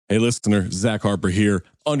Hey, listener, Zach Harper here.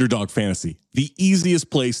 Underdog Fantasy, the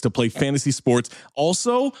easiest place to play fantasy sports.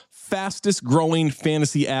 Also, fastest growing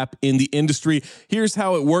fantasy app in the industry. Here's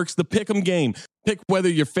how it works. The Pick'em game. Pick whether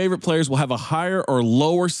your favorite players will have a higher or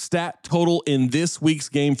lower stat total in this week's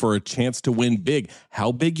game for a chance to win big.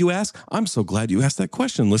 How big, you ask? I'm so glad you asked that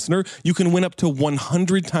question, listener. You can win up to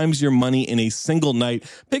 100 times your money in a single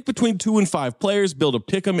night. Pick between 2 and 5 players. Build a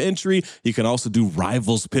Pick'em entry. You can also do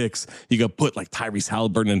rivals picks. You can put like Tyrese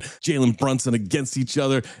Halliburton and Jalen Brunson against each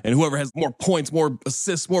other, and whoever has more points, more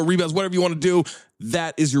assists, more rebounds, whatever you want to do,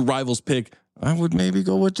 that is your rivals pick. I would maybe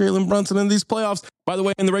go with Jalen Brunson in these playoffs. By the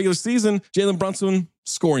way, in the regular season, Jalen Brunson,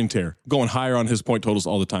 scoring tear, going higher on his point totals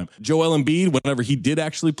all the time. Joel Embiid, whenever he did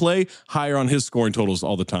actually play, higher on his scoring totals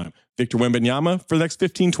all the time. Victor Wembanyama, for the next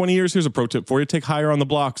 15, 20 years, here's a pro tip for you. Take higher on the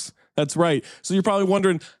blocks. That's right. So you're probably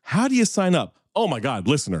wondering, how do you sign up? Oh my God,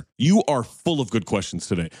 listener, you are full of good questions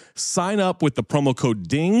today. Sign up with the promo code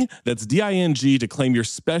DING, that's D-I-N-G, to claim your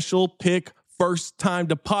special pick first time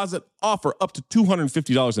deposit offer up to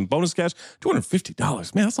 $250 in bonus cash.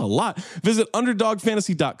 $250, man, that's a lot. Visit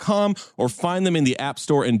underdogfantasy.com or find them in the App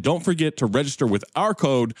Store. And don't forget to register with our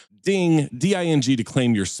code DING, D-I-N-G, to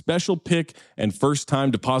claim your special pick and first time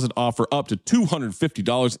deposit offer up to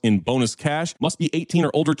 $250 in bonus cash. Must be 18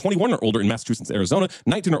 or older, 21 or older in Massachusetts, Arizona,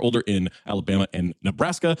 19 or older in Alabama and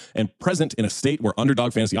Nebraska, and present in a state where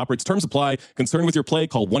Underdog Fantasy operates. Terms apply. Concerned with your play,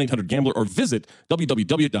 call 1-800-GAMBLER or visit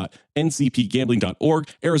www.ncpgambling.org.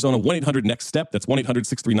 Arizona, 1-800-NEXT-STEP. That's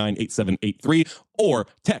 1-800-639-8783. Or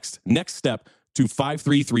text NEXT STEP to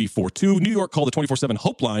 53342. New York, call the 24/7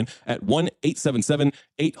 Hope line at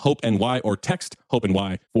 1-877-8-HOPE-NY or text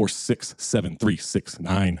HOPE-NY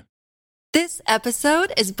 467-369. This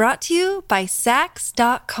episode is brought to you by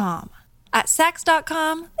Sax.com. At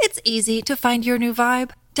Sax.com, it's easy to find your new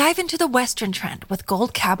vibe. Dive into the Western trend with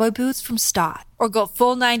gold cowboy boots from Stott, or go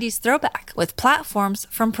full 90s throwback with platforms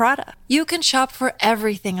from Prada. You can shop for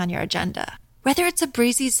everything on your agenda, whether it's a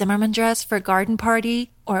breezy Zimmermann dress for a garden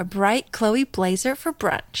party or a bright Chloe blazer for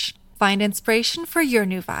brunch. Find inspiration for your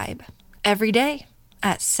new vibe every day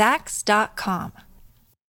at Sax.com.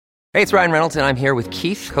 Hey, it's Ryan Reynolds, and I'm here with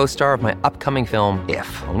Keith, co-star of my upcoming film, If,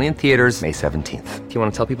 only in theaters May 17th. Do you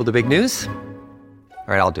want to tell people the big news?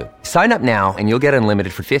 All right, I'll do it. Sign up now and you'll get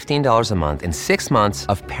unlimited for $15 a month and 6 months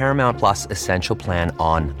of Paramount Plus Essential Plan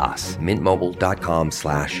on us.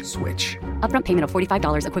 MintMobile.com/switch. Upfront payment of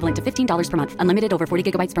 $45 equivalent to $15 per month. Unlimited over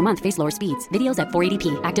 40 gigabytes per month. Face lower speeds. Videos at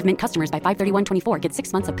 480p. Active Mint customers by 531.24 get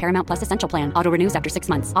 6 months of Paramount Plus Essential Plan. Auto renews after 6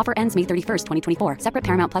 months. Offer ends May 31st, 2024. Separate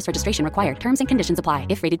Paramount Plus registration required. Terms and conditions apply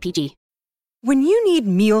if rated PG. When you need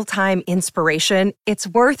mealtime inspiration, it's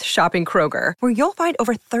worth shopping Kroger, where you'll find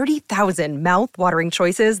over 30,000 mouth-watering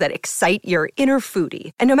choices that excite your inner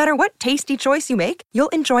foodie. And no matter what tasty choice you make, you'll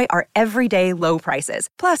enjoy our everyday low prices,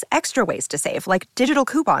 plus extra ways to save, like digital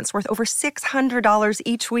coupons worth over $600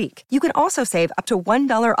 each week. You can also save up to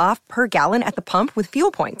 $1 off per gallon at the pump with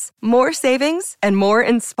fuel points. More savings and more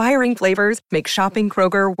inspiring flavors make shopping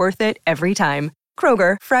Kroger worth it every time.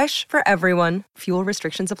 Kroger, fresh for everyone. Fuel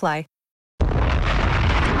restrictions apply.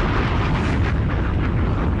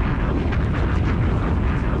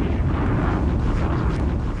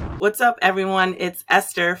 What's up, everyone? It's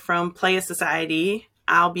Esther from Playa Society.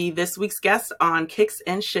 I'll be this week's guest on Kicks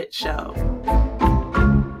and Shit Show.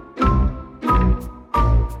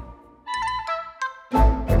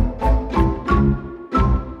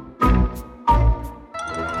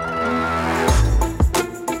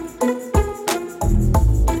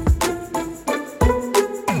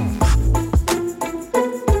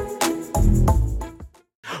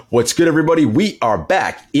 What's good, everybody? We are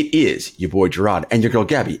back. It is your boy Gerard and your girl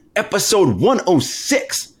Gabby, episode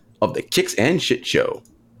 106 of the Kicks and Shit Show.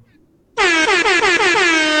 That's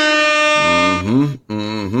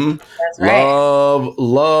right.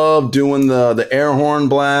 Love doing the air horn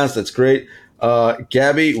blast. That's great.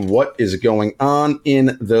 Gabby, what is going on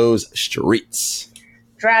in those streets?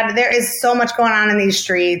 Gerard, there is so much going on in these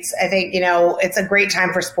streets. I think, it's a great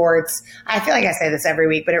time for sports. I feel like I say this every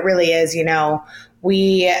week, but it really is,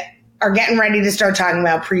 we are getting ready to start talking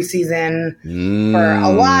about preseason for a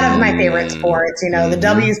lot of my favorite sports. The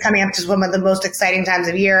W is coming up to one of the most exciting times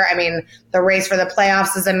of year. I mean, the race for the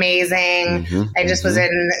playoffs is amazing. I just was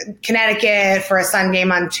in Connecticut for a Sun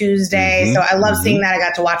game on Tuesday. So I love seeing that. I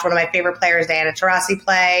got to watch one of my favorite players, Diana Taurasi,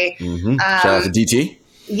 play. Shout out to DT.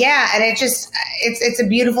 Yeah, and it's a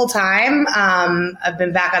beautiful time. I've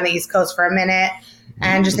been back on the East Coast for a minute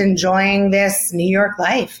and just enjoying this New York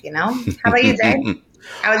life, How about you, Jay?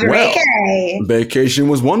 How was your vacay? Vacation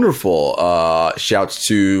was wonderful. Shouts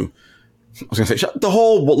to I was going to say, the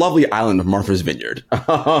whole lovely island of Martha's Vineyard. Shout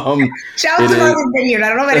out to Martha's Vineyard. I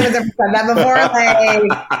don't know if anyone's ever said that before.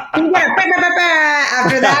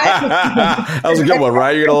 After that. That was a good one,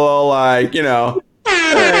 right? You're going to little,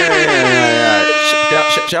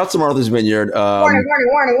 Shout out to Martha's Vineyard. Warning.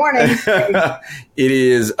 It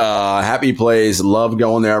is a happy place. Love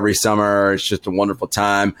going there every summer. It's just a wonderful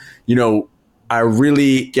time. I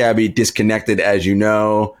really, Gabby, disconnected, as you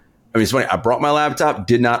know. I mean, it's funny. I brought my laptop,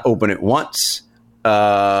 did not open it once,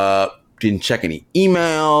 didn't check any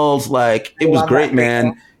emails. Like, it was great,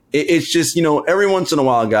 man. It's just, every once in a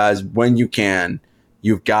while, guys, when you can,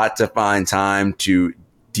 you've got to find time to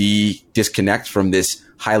disconnect from this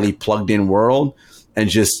highly plugged in world and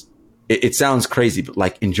just, it sounds crazy, but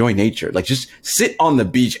like enjoy nature. Like just sit on the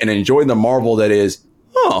beach and enjoy the marvel that is,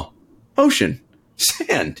 ocean,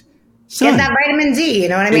 sand. Sun. Get that vitamin D, you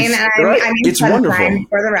know what I mean? Right? I mean, it's sunshine, wonderful.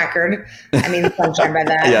 For the record. I mean sunshine by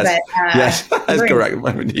that. Yes, but, yes, that's correct.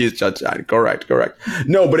 Vitamin D is sunshine. Correct.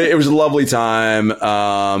 No, but it was a lovely time.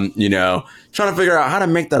 Trying to figure out how to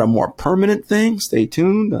make that a more permanent thing. Stay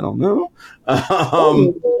tuned. I don't know.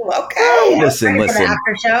 Okay. Listen.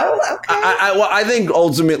 After show. Okay. I think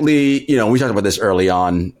ultimately, we talked about this early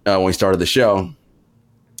on when we started the show.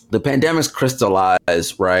 The pandemic's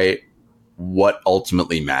crystallized, right? What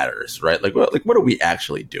ultimately matters, right? Like what are we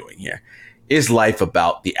actually doing here? Is life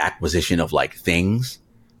about the acquisition of like things,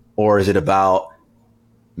 or is it about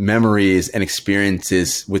memories and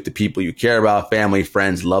experiences with the people you care about, family,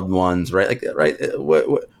 friends, loved ones, right? Like, right?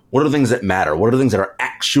 What are the things that matter? What are the things that are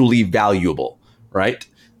actually valuable, right?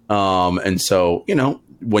 And so,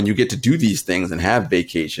 when you get to do these things and have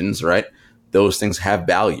vacations, right? Those things have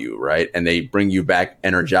value, right? And they bring you back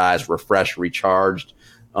energized, refreshed, recharged.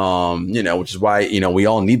 Which is why, we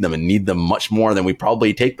all need them and need them much more than we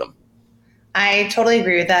probably take them. I totally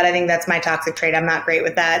agree with that. I think that's my toxic trait. I'm not great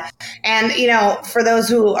with that. And, for those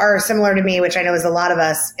who are similar to me, which I know is a lot of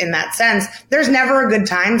us in that sense, there's never a good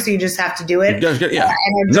time. So you just have to do it. Yeah.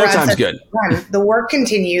 No time's good. The work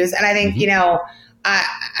continues. And I think,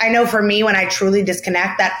 I know for me, when I truly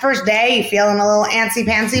disconnect, that first day, you feeling a little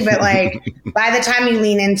antsy-pantsy, but like by the time you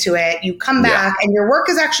lean into it, you come back and your work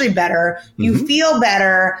is actually better. You feel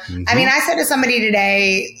better. I mean, I said to somebody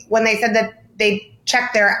today when they said that they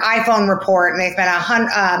checked their iPhone report and they spent an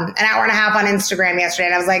hour and a half on Instagram yesterday.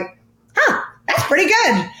 And I was like, that's pretty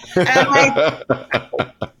good. And I'm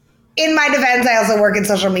like, in my defense, I also work in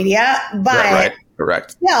social media, but right.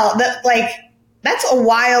 Correct. No, that's a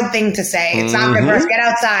wild thing to say. It's not good for us. Get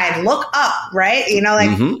outside, look up, right?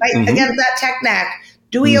 Fight against that tech neck.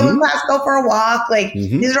 Do a yoga class, go for a walk. Like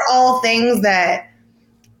these are all things that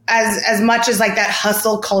as much as like that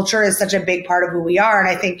hustle culture is such a big part of who we are. And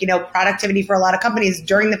I think, productivity for a lot of companies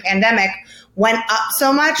during the pandemic went up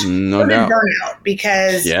so much. No doubt. Burnout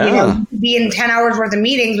because, you be in 10 hours worth of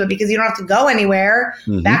meetings, but because you don't have to go anywhere,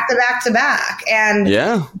 back to back to back. And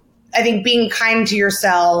I think being kind to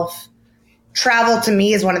yourself, travel to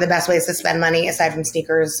me is one of the best ways to spend money aside from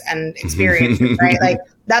sneakers and experiences, right? Like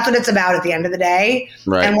that's what it's about at the end of the day.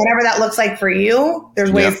 Right. And whatever that looks like for you,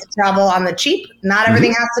 there's ways to travel on the cheap. Not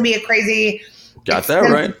everything has to be a crazy got that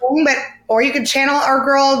right. thing, or you could channel our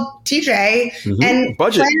girl TJ and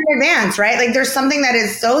budget plan in advance, right? Like there's something that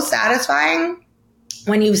is so satisfying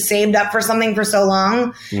when you've saved up for something for so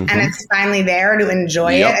long and it's finally there to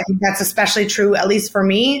enjoy it. I think that's especially true, at least for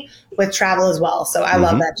me, with travel as well. So I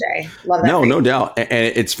love that, Jay. Love that. No doubt. And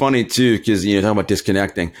it's funny too, because talking about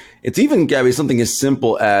disconnecting. It's even, Gabby, something as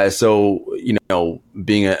simple as,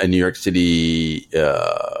 being a New York City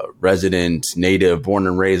resident, native, born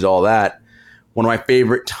and raised, all that. One of my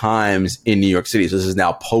favorite times in New York City. So this is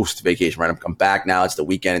now post vacation, right? I'm back now. It's the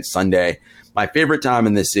weekend. It's Sunday. My favorite time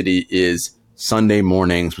in this city is Sunday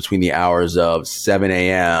mornings between the hours of 7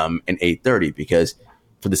 a.m. and 8:30, because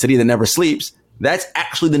for the city that never sleeps, that's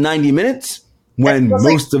actually the 90 minutes when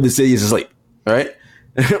most of the city is asleep, right?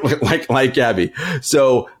 like Gabby.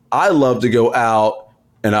 So I love to go out,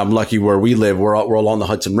 and I'm lucky where we live. We're along the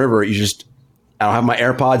Hudson River. I don't have my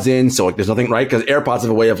AirPods in, so like there's nothing, right? Because AirPods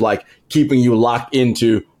have a way of like keeping you locked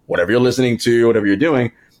into whatever you're listening to, whatever you're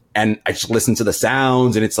doing. And I just listen to the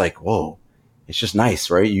sounds, and it's like, whoa. It's just nice,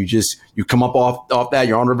 right? You come up off that,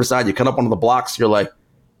 you're on Riverside, you cut up onto the blocks, you're like,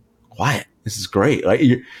 quiet. This is great, right?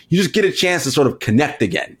 You just get a chance to sort of connect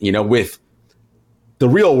again, with the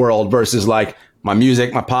real world versus like my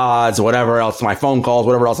music, my pods, whatever else, my phone calls,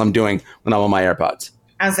 whatever else I'm doing when I'm on my AirPods.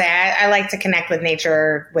 I'll say I like to connect with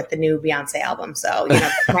nature with the new Beyonce album. So,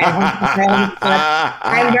 I'm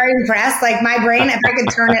very impressed. Like my brain, if I could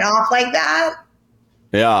turn it off like that,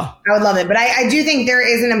 Yeah. I would love it. But I do think there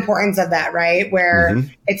is an importance of that, right? Where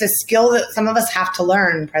it's a skill that some of us have to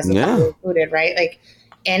learn, President included, right? Like,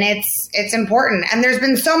 and it's important. And there's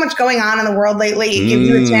been so much going on in the world lately. It gives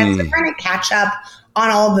you a chance to kind of catch up on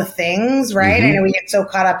all the things, right? I know we get so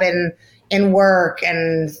caught up in work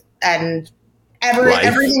and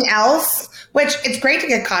everything else, which it's great to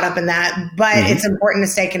get caught up in that, but it's important to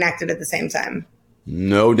stay connected at the same time.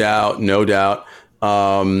 No doubt.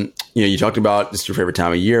 You talked about this is your favorite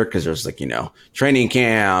time of year because there's training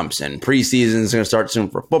camps and preseason is going to start soon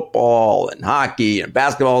for football and hockey and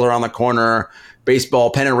basketball around the corner. Baseball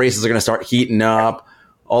pennant races are going to start heating up.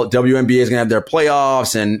 All WNBA is going to have their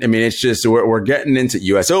playoffs. And I mean, it's just, we're getting into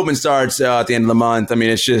US Open starts at the end of the month. I mean,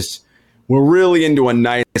 it's just, we're really into a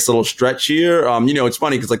nice little stretch here. It's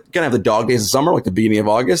funny because you're going to have the dog days of summer, like the beginning of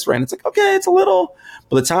August, right? And it's like, okay, it's a little,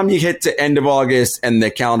 by the time you hit to end of August and the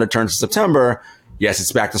calendar turns to September, yes,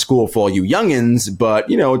 it's back to school for all you youngins, but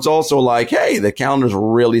it's also like, hey, the calendar's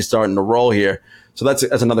really starting to roll here. So that's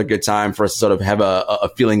another good time for us to sort of have a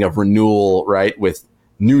feeling of renewal, right? With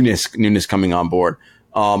newness coming on board.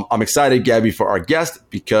 I'm excited, Gabby, for our guest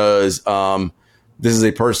because this is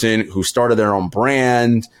a person who started their own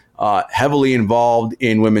brand, heavily involved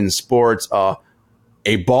in women's sports, a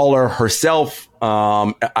baller herself.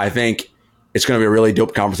 I think it's going to be a really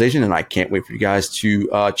dope conversation, and I can't wait for you guys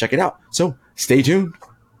to check it out. So stay tuned.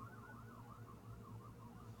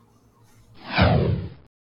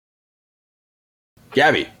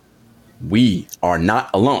 Gabby, we are not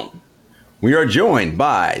alone. We are joined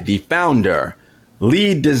by the founder,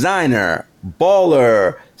 lead designer,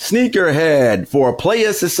 baller, sneakerhead for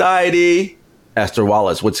Playa Society, Esther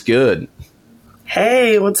Wallace. What's good?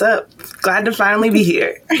 Hey, what's up? Glad to finally be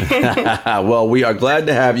here. Well, we are glad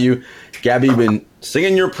to have you. Gabby, been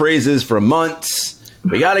singing your praises for months.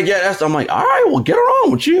 We got to get Esther. I'm like, all right, well, get her on.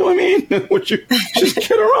 What you, I mean, just get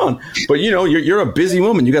her on. But, you're a busy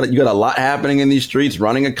woman. You got a lot happening in these streets,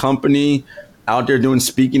 running a company, out there doing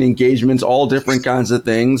speaking engagements, all different kinds of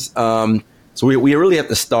things. So we really have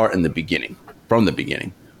to start in the beginning, from the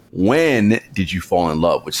beginning. When did you fall in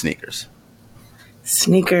love with sneakers?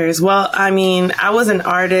 Sneakers. Well, I mean, I was an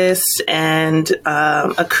artist and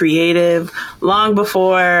a creative long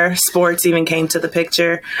before sports even came to the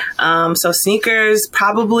picture. So sneakers,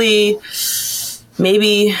 probably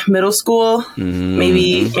maybe middle school,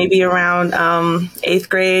 maybe around 8th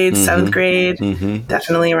grade, 7th grade,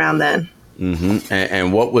 definitely around then.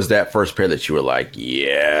 And what was that first pair that you were like,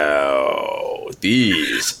 yo,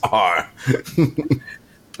 these are...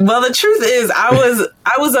 Well, the truth is, I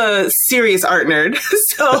was a serious art nerd,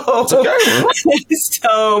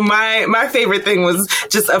 so my favorite thing was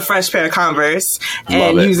just a fresh pair of Converse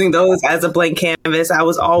and using those as a blank canvas. I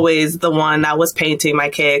was always the one that was painting my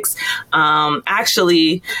kicks.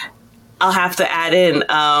 Actually, I'll have to add in,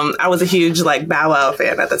 I was a huge Bow Wow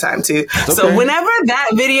fan at the time too. Okay. So whenever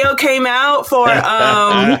that video came out for,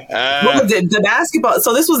 what was it? The basketball.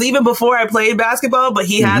 So this was even before I played basketball, but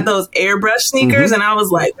he had those airbrush sneakers and I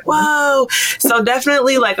was like, whoa. So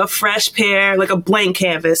definitely a fresh pair, a blank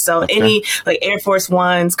canvas. So any Air Force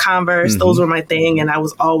Ones, Converse, those were my thing. And I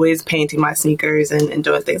was always painting my sneakers and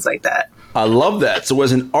doing things like that. I love that. So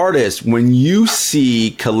as an artist, when you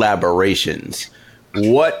see collaborations,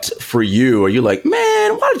 what for you are you like,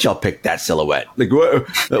 man, why did y'all pick that silhouette?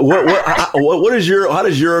 What is how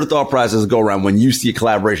does your thought process go around when you see a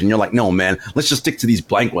collaboration? You're like, no, man, let's just stick to these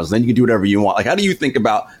blank ones. Then you can do whatever you want. How do you think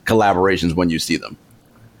about collaborations when you see them?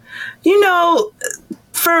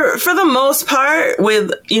 For the most part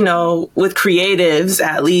with creatives,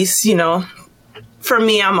 at least, for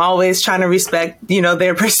me, I'm always trying to respect,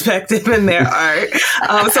 their perspective and their art.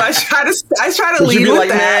 So I try to lead with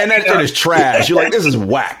that. Man, that shit is trash. You're like, this is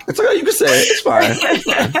whack. It's like, you can say it. It's fine.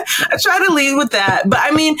 I try to lead with that. But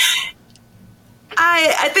I mean,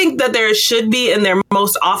 I think that there should be, and there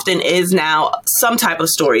most often is now, some type of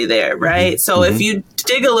story there, right? So if you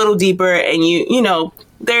dig a little deeper and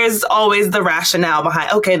there's always the rationale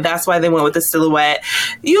behind, okay, that's why they went with the silhouette.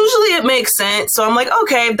 Usually it makes sense. So I'm like,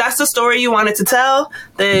 okay, if that's the story you wanted to tell,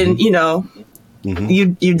 then, you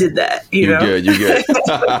did that. You did.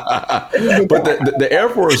 But the Air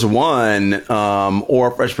Force One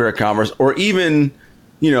or Fresh Pair of Converse or even,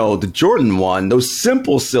 the Jordan 1, those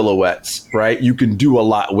simple silhouettes, right, you can do a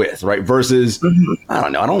lot with, right? Versus, I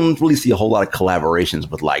don't know, I don't really see a whole lot of collaborations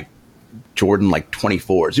with Jordan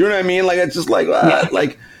 24s. You know what I mean? It's just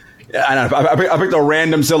I picked a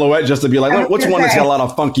random silhouette just to be like, what's one that's got a lot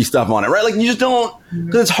of funky stuff on it, right? You just don't,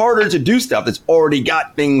 because it's harder to do stuff that's already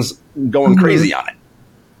got things going crazy on it.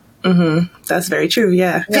 That's very true.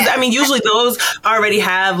 Yeah. Because I mean, usually those already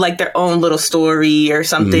have like their own little story or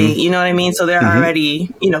something, you know what I mean? So they're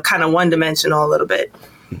already, you know, kind of one dimensional a little bit.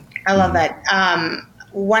 I love that.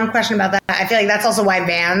 One question about that. I feel like that's also why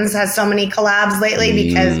Vans has so many collabs lately,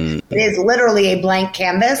 because it is literally a blank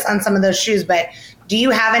canvas on some of those shoes. But do you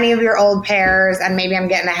have any of your old pairs? And maybe I'm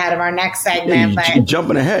getting ahead of our next segment, but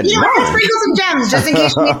jumping ahead. You know, I'll sprinkle some gems just in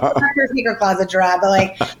case you need your sneaker closet drawer. But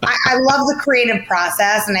like, I love the creative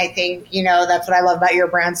process, and I think, you know, that's what I love about your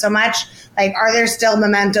brand so much. Like, are there still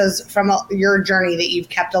mementos from your journey that you've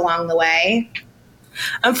kept along the way?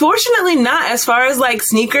 Unfortunately not, as far as like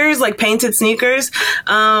sneakers, like painted sneakers.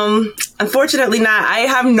 Unfortunately not. I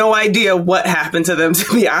have no idea what happened to them,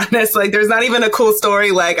 to be honest. Like, there's not even a cool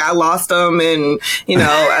story. Like, I lost them and, you know,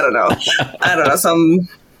 I don't know, some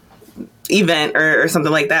event or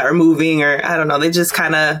something like that, or moving, or I don't know. They just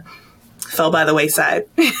kind of fell by the wayside.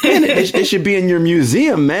 It should be in your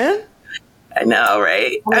museum, man. I know,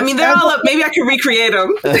 right? I mean, they're all up. Maybe I could recreate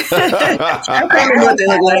them. I don't know what they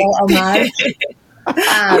look like.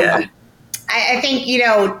 I think, you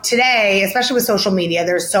know, today, especially with social media,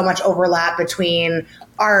 there's so much overlap between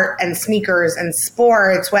art and sneakers and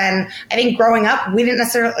sports, when I think growing up, we didn't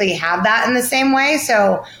necessarily have that in the same way.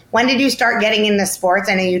 So when did you start getting into sports?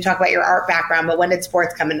 I know you talk about your art background, but when did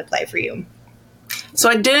sports come into play for you? So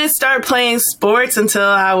I didn't start playing sports until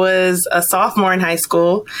I was a sophomore in high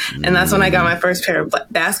school. And that's when I got my first pair of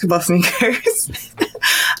basketball sneakers.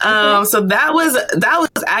 So that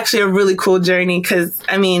was actually a really cool journey, because,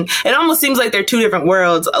 I mean, it almost seems like they're two different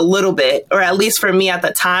worlds a little bit, or at least for me at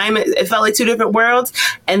the time, it felt like two different worlds.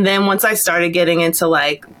 And then once I started getting into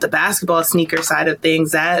like the basketball sneaker side of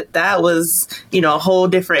things, that was, you know, a whole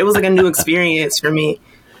different, it was like a new experience for me.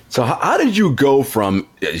 So how did you go from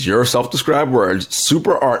your self-described words,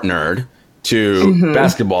 super art nerd, to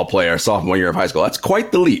basketball player sophomore year of high school? That's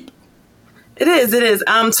quite the leap. It is.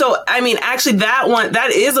 So, I mean, actually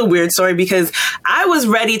that is a weird story, because I was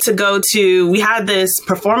ready to go to, we had this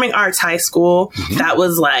performing arts high school that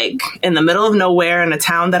was like in the middle of nowhere in a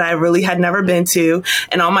town that I really had never been to.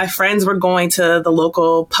 And all my friends were going to the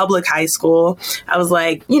local public high school. I was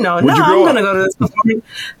like, you know, I'm going to go to this performing.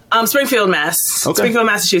 Springfield, Mass. Okay. Springfield,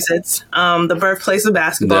 Massachusetts. The birthplace of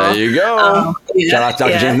basketball. There you go. Shout out to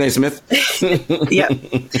Dr. James Naismith. Yep.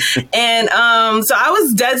 And so I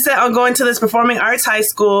was dead set on going to this performing arts high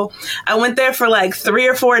school. I went there for like 3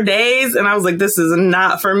 or 4 days, and I was like, this is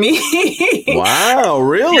not for me. Wow,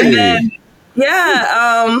 really? And then,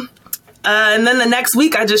 and then the next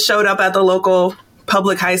week, I just showed up at the local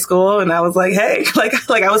public high school, and I was like, hey,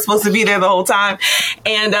 like I was supposed to be there the whole time.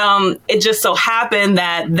 And it just so happened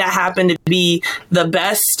that happened to be the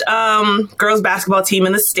best girls basketball team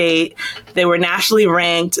in the state. They were nationally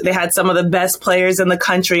ranked. They had some of the best players in the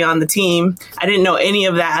country on the team. I didn't know any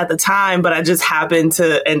of that at the time, but I just happened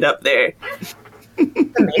to end up there.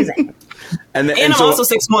 Amazing. And I'm also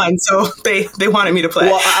 6'1", so they wanted me to play.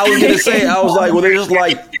 Well, I was going to say, I was like, well, they're just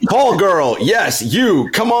like, call girl, yes, you,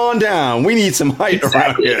 come on down. We need some height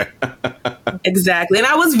around here. Exactly. And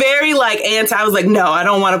I was very like anti. I was like, no, I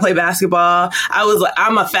don't want to play basketball. I was like,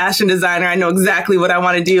 I'm a fashion designer. I know exactly what I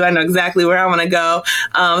want to do. I know exactly where I want to go.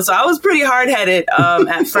 So I was pretty hard-headed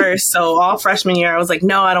at first. So all freshman year, I was like,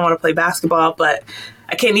 no, I don't want to play basketball. But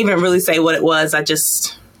I can't even really say what it was. I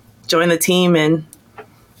just joined the team, and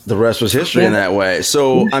the rest was history in that way.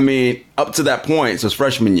 So, I mean, up to that point, so it's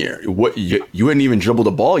freshman year. What you hadn't even dribbled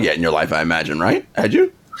a ball yet in your life, I imagine, right? Had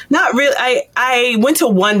you? Not really. I went to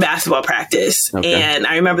one basketball practice, and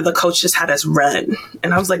I remember the coach just had us run,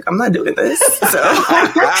 and I was like, I'm not doing this. So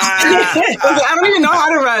I don't even know how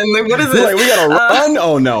to run. Like, what is this? Like, we got to run?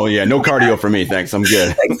 Oh, no. Yeah, no cardio for me. Thanks. I'm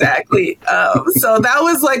good. Exactly. So that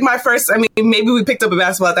was like my first, I mean, maybe we picked up a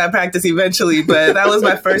basketball at that practice eventually, but that was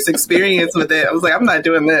my first experience with it. I was like, I'm not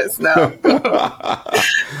doing this. No.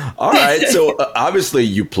 All right. So obviously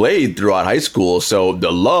you played throughout high school. So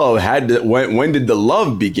the love when did the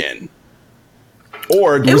love begin?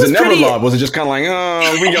 Or was it never love? Was it just kind of like,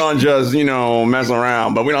 oh, we gonna just, messing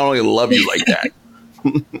around, but we don't really love you like that?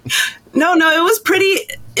 No, it was pretty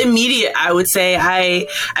immediate, I would say. I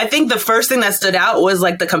think the first thing that stood out was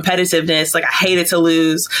like the competitiveness. Like, I hated to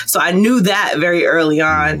lose. So I knew that very early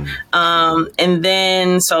on. And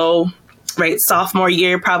then, so right, sophomore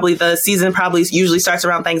year, probably the season usually starts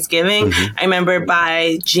around Thanksgiving. Mm-hmm. I remember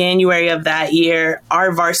by January of that year,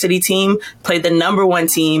 our varsity team played the number one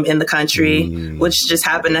team in the country, which just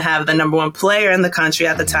happened to have the number one player in the country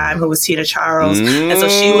at the time, who was Tina Charles. And so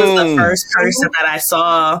she was the first person that I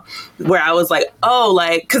saw where I was like, oh,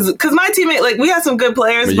 like, cause my teammate, like, we had some good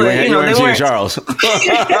players, but they weren't Tina Charles. And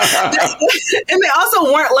they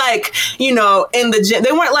also weren't like, in the gym.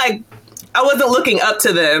 They weren't like, I wasn't looking up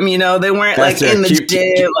to them, they weren't like in the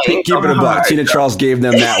gym. Keep it a buck. Tina Charles gave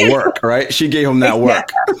them that work, right? She gave them that work.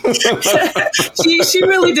 she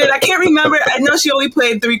really did. I can't remember. I know she only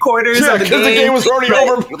played 3/4 of the game. The game was already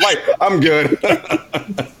over. Like, I'm good.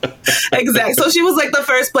 Exactly. So she was like the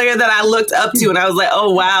first player that I looked up to, and I was like,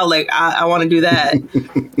 oh wow, like I want to do that.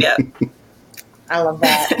 Yeah, I love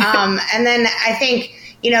that. And then I think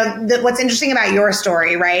what's interesting about your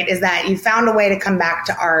story, right, is that you found a way to come back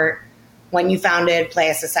to art when you founded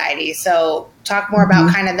Playa Society. So talk more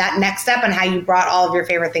about kind of that next step and how you brought all of your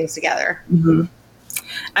favorite things together. Mm-hmm.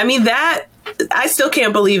 I mean, I still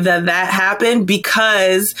can't believe that happened,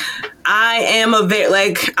 because I am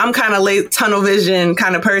I'm kind of late tunnel vision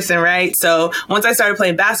kind of person, right? So once I started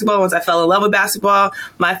playing basketball, once I fell in love with basketball,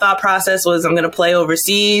 my thought process was I'm going to play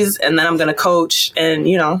overseas and then I'm going to coach and,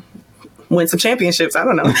 win some championships. I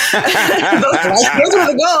don't know. those were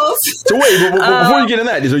the goals. So wait, before you get in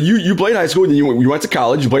that, so you played high school and you went to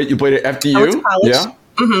college. You played at FDU. I went to college. Yeah.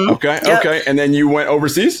 Mm-hmm. Okay. Yep. Okay. And then you went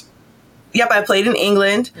overseas. Yep, I played in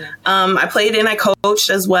England. I played and I coached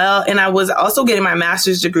as well. And I was also getting my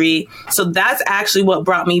master's degree. So that's actually what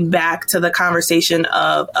brought me back to the conversation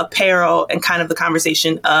of apparel and kind of the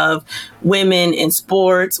conversation of women in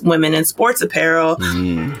sports apparel.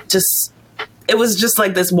 It was just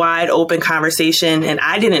like this wide open conversation, and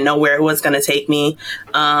I didn't know where it was going to take me.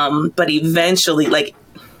 But eventually, like,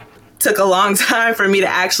 took a long time for me to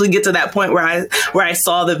actually get to that point where I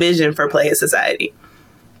saw the vision for Playa Society.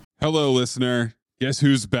 Hello, listener. Guess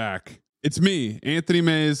who's back? It's me, Anthony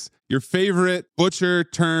Mays, your favorite butcher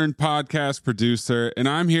turned podcast producer, and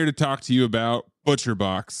I'm here to talk to you about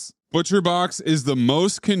ButcherBox. ButcherBox is the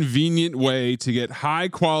most convenient way to get high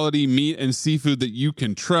quality meat and seafood that you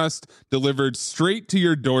can trust delivered straight to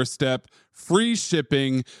your doorstep, free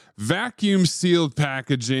shipping, vacuum sealed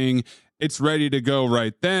packaging. It's ready to go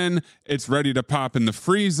right then. It's ready to pop in the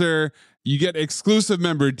freezer. You get exclusive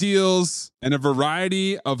member deals and a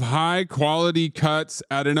variety of high quality cuts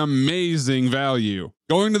at an amazing value.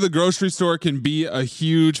 Going to the grocery store can be a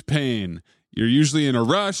huge pain. You're usually in a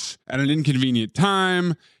rush at an inconvenient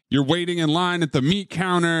time. You're waiting in line at the meat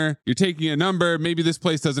counter. You're taking a number. Maybe this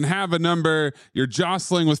place doesn't have a number. You're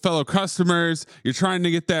jostling with fellow customers. You're trying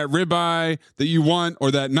to get that ribeye that you want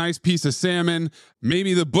or that nice piece of salmon.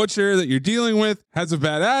 Maybe the butcher that you're dealing with has a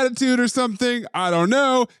bad attitude or something. I don't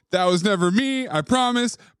know. That was never me, I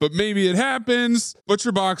promise. But maybe it happens.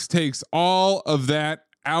 ButcherBox takes all of that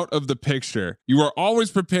out of the picture. You are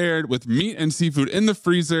always prepared with meat and seafood in the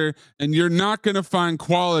freezer, and you're not going to find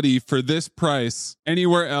quality for this price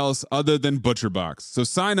anywhere else other than ButcherBox. So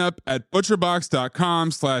sign up at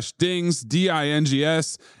butcherbox.com/dings,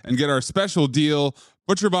 D-I-N-G-S, and get our special deal.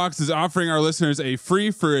 ButcherBox is offering our listeners a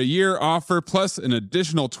free for a year offer plus an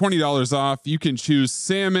additional $20 off. You can choose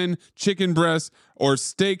salmon, chicken breast, or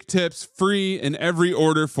steak tips free in every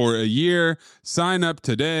order for a year. Sign up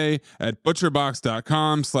today at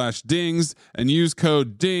butcherbox.com/dings and use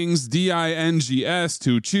code DINGS, D-I-N-G-S,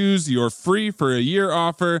 to choose your free for a year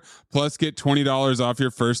offer plus get $20 off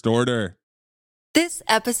your first order. This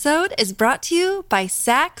episode is brought to you by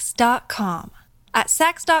Saks.com. At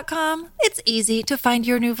Saks.com, it's easy to find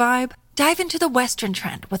your new vibe. Dive into the Western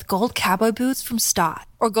trend with gold cowboy boots from Stott,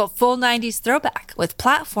 or go full 90s throwback with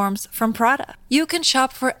platforms from Prada. You can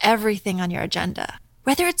shop for everything on your agenda,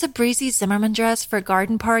 whether it's a breezy Zimmermann dress for a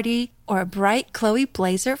garden party or a bright Chloe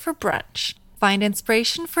blazer for brunch. Find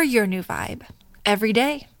inspiration for your new vibe every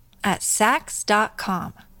day at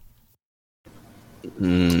Saks.com.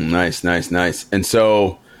 Nice. And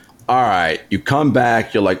so, all right, you come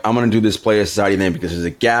back, you're like, I'm going to do this Playa Society thing because there's a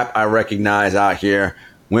gap I recognize out here.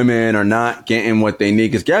 Women are not getting what they need.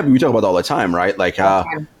 Because, Gabby, we talk about that all the time, right? Like,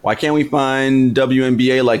 why can't we find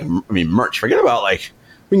WNBA, merch? Forget about,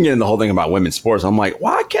 we can get into the whole thing about women's sports. I'm like,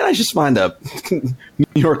 why can't I just find a New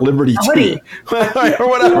York Liberty tee? Or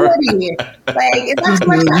whatever. Is that too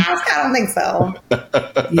much to ask? I don't think so.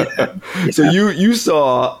 Yeah. So you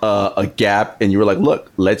saw a gap and you were like, look,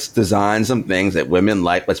 let's design some things that women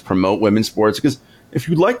like. Let's promote women's sports. Because if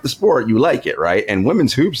you like the sport, you like it, right? And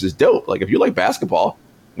women's hoops is dope. Like, if you like basketball,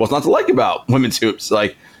 what's not to like about women's hoops?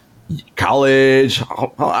 Like, college.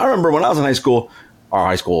 I remember when I was in high school, our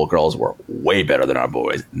high school girls were way better than our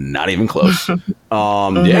boys. Not even close.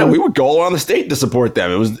 Yeah, we would go around the state to support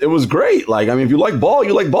them. It was great. Like, I mean, if you like ball,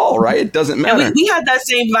 you like ball, right? It doesn't matter. And we had that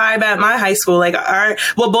same vibe at my high school. Like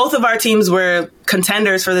both of our teams were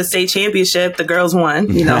contenders for the state championship. The girls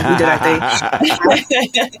won. You know, we did our thing.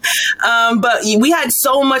 But we had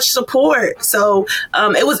so much support. So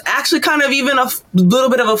it was actually kind of even a little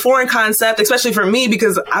bit of a foreign concept, especially for me,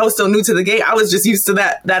 because I was so new to the game. I was just used to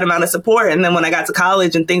that amount of support. And then when I got to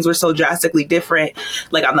college and things were so drastically different,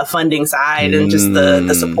 like on the funding side and just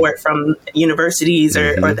the support from universities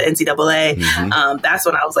or the NCAA, that's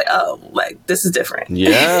when I was like, oh, like this is different.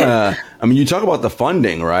 Yeah. I mean, you talk about the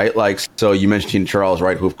funding, right? Like, so you mentioned Tina Charles,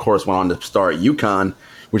 right? Who of course went on to start UConn,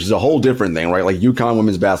 which is a whole different thing, right? Like UConn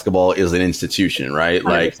women's basketball is an institution, right?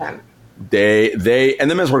 100%. Like they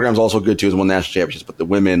and the men's program is also good too, has won national championships, but the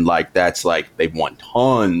women, like that's like they've won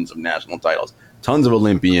tons of national titles, tons of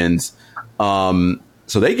Olympians.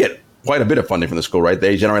 So they get quite a bit of funding from the school, right?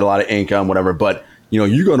 They generate a lot of income, whatever. But you know,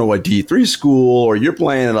 you go to a D3 school or you're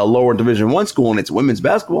playing at a lower Division I school and it's women's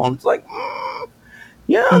basketball, and it's like,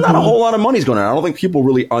 not a whole lot of money's going on. I don't think people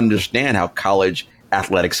really understand how college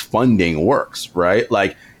athletics funding works, right?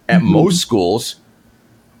 Like at most schools,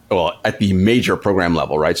 well, at the major program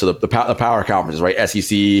level, right? So the power conferences, right?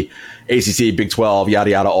 SEC, ACC, Big 12, yada,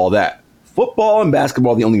 yada, all that. Football and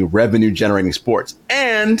basketball are the only revenue generating sports.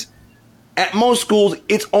 And at most schools,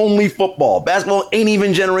 it's only football. Basketball ain't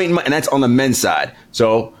even generating money, and that's on the men's side.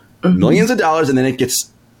 So millions of dollars, and then it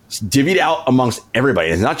gets divvied out amongst everybody.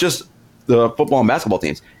 It's not just the football and basketball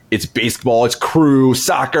teams. It's baseball, it's crew,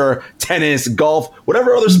 soccer, tennis, golf,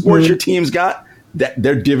 whatever other sports your team's got, that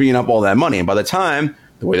they're divvying up all that money. And by the time,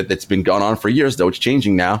 the way that it's been going on for years, though it's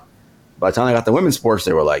changing now, by the time I got the women's sports,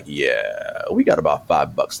 they were like, yeah, we got about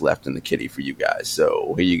 $5 left in the kitty for you guys.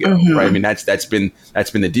 So here you go. Right? I mean, that's been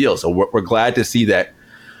the deal. So we're glad to see that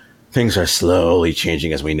things are slowly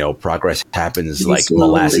changing. As we know, progress happens like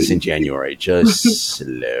molasses in January, just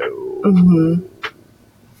slow.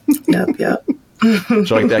 Yep. Did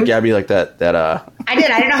you like that, Gabby? Like that? I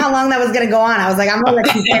did. I didn't know how long that was going to go on. I was like, I'm going to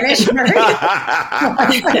let you finish.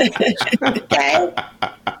 Okay.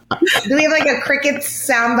 Do we have like a cricket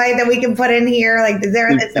soundbite that we can put in here? Like, is there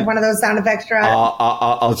one of those sound effects?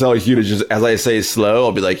 I'll tell Hugh to just, as I say slow,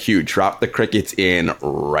 I'll be like, Hugh, drop the crickets in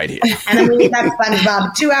right here. And then we need that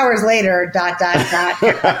SpongeBob 2 hours later, ... right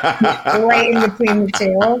in between the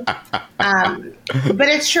two. But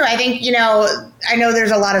it's true. I think, I know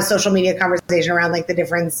there's a lot of social media conversation around like the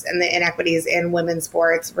difference and the inequities in women's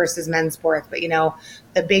sports versus men's sports. But,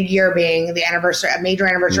 the big year being the a major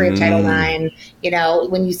anniversary of Title IX,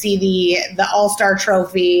 when you see the All-Star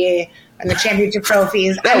trophy and the championship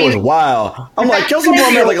trophies. That was wild. I'm like, Kelsey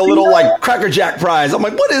Plum had like a little like Cracker Jack prize. I'm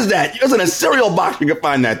like, what is that? It was in a cereal box. You could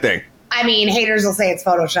find that thing. I mean, haters will say it's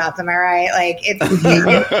photoshopped. Am I right? Like it's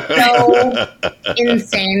so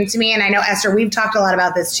insane to me. And I know, Esther, we've talked a lot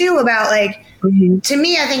about this too, about like, to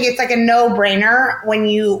me, I think it's like a no-brainer when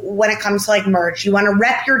it comes to like merch. You want to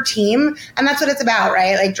rep your team, and that's what it's about,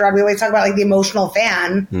 right? Like, Gerard, we always talk about like the emotional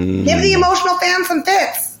fan. Give the emotional fan some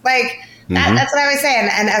fits. Like, that's what I always say.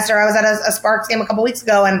 And Esther, I was at a Sparks game a couple weeks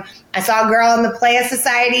ago, and I saw a girl in the Playa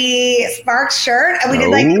Society Sparks shirt, and we did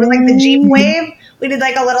like, it was like the Jeep wave. We did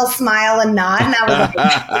like a little smile and nod, and I was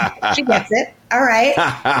like, she gets it. All right.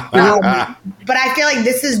 But I feel like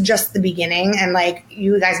this is just the beginning. And like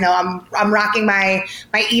you guys know, I'm rocking my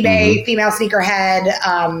eBay female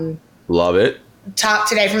sneakerhead. Love it. Top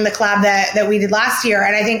today from the collab that we did last year.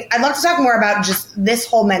 And I think I'd love to talk more about just this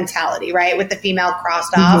whole mentality, right? With the female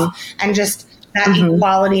crossed off and just that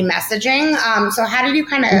equality messaging. So how did you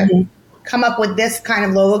kind of come up with this kind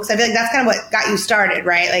of logo? Because I feel like that's kind of what got you started,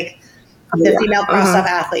 right? Like the female crossed off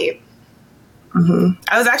athlete.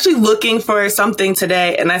 I was actually looking for something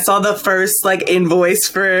today, and I saw the first like invoice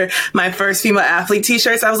for my first female athlete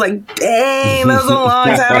t-shirts. I was like, dang, that was a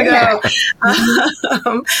long time ago.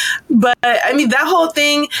 But I mean, that whole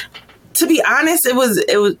thing, to be honest,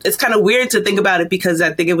 it's kind of weird to think about it, because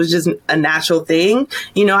I think it was just a natural thing.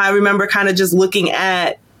 I remember kind of just looking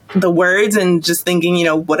at the words and just thinking,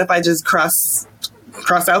 what if I just cross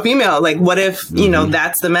out female? Like, what if,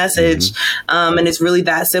 that's the message? And it's really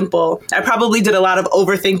that simple. I probably did a lot of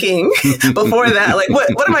overthinking before that. Like,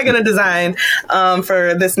 what am I going to design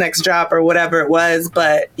for this next drop or whatever it was?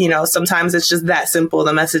 But, sometimes it's just that simple.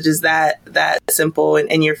 The message is that simple and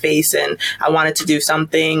in your face. And I wanted to do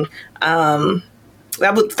something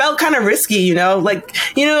that felt kind of risky,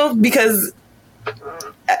 because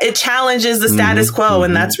it challenges the status quo,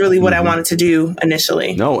 and that's really what I wanted to do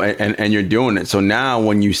initially. No, and you're doing it. So now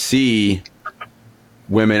when you see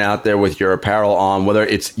women out there with your apparel on, whether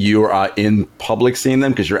it's you are in public seeing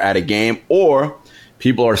them because you're at a game, or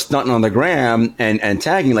people are stunting on the gram and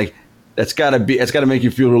tagging, like it's got to make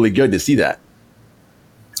you feel really good to see that.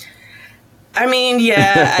 I mean,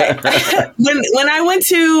 yeah. When I went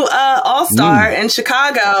to All-Star in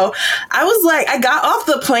Chicago, I was like, I got off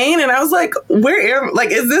the plane and I was like,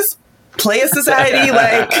 is this Playa Society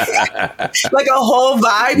like a whole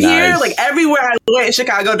vibe here? Like everywhere I went in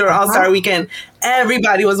Chicago during All-Star weekend,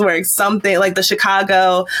 everybody was wearing something like the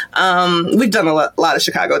Chicago. We've done a lot of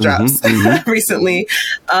Chicago drops recently,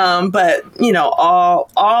 but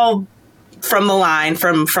all from the line,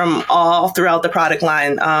 from all throughout the product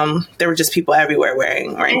line, there were just people everywhere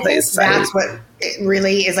wearing Playa Society. That's what it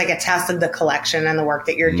really is, like a test of the collection and the work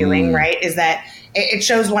that you're doing, right? Is that it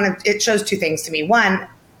shows two things to me. One,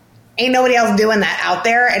 ain't nobody else doing that out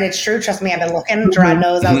there, and it's true. Trust me, I've been looking. Gerard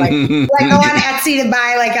knows. I was like go on Etsy to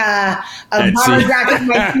buy like a bomber jacket,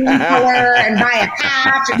 my team color, and buy a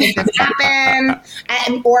patch and make this happen.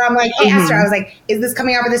 Or I'm like, hey Esther, I was like, is this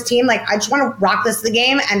coming out with this team? Like, I just want to rock this to the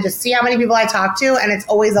game and just see how many people I talk to, and it's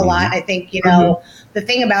always a lot. I think the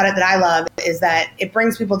thing about it that I love is that it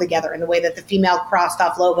brings people together in the way that the female crossed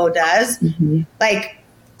off logo does. Like,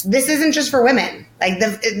 this isn't just for women. Like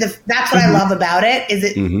that's what I love about it.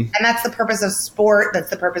 And that's the purpose of sport. That's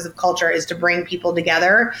the purpose of culture, is to bring people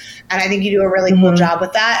together. And I think you do a really cool job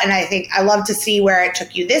with that. And I think I love to see where it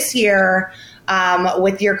took you this year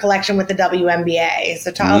with your collection with the WNBA.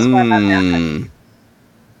 So tell us more about that.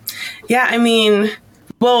 Yeah, I mean,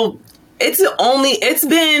 well, it's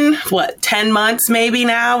been 10 months maybe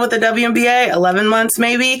now with the WNBA, 11 months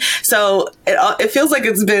maybe. So it feels like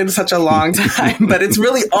it's been such a long time, but it's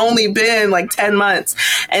really only been like 10 months.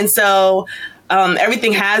 And so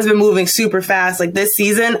everything has been moving super fast. Like this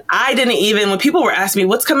season, I didn't even, when people were asking me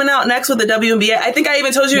what's coming out next with the WNBA, I think I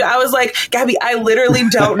even told you, I was like, Gabby, I literally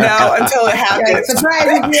don't know until it happens. So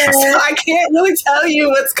I can't really tell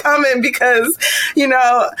you what's coming because,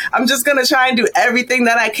 I'm just going to try and do everything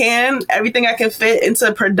that I can, everything I can fit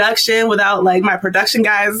into production without like my production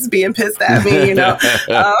guys being pissed at me, all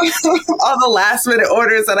the last minute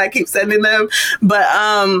orders that I keep sending them. But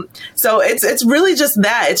so it's really just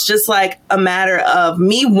that. It's just like a matter of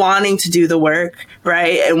me wanting to do the work,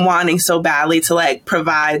 right? And wanting so badly to like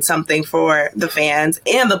provide something for the fans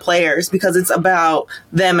and the players, because it's about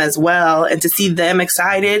them as well. And to see them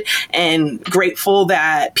excited and grateful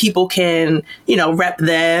that people can, rep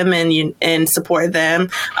them and support them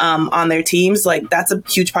on their teams. Like that's a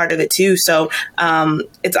huge part of it too. So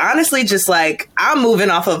it's honestly just like, I'm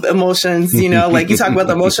moving off of emotions, like you talk about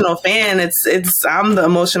the emotional fan. I'm the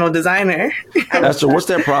emotional designer. Esther, what's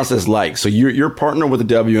that process like? So you're partnered with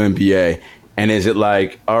the WNBA, and is it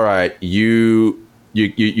like, all right, you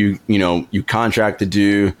contract to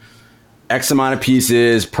do X amount of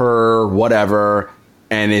pieces per whatever,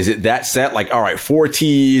 and is it that set? Like, all right, 4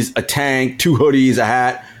 tees, a tank, 2 hoodies, a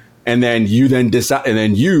hat, and then you decide, and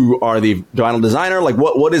then you are the final designer. Like,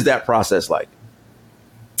 what is that process like?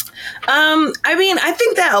 I mean, I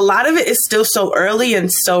think that a lot of it is still so early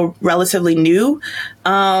and so relatively new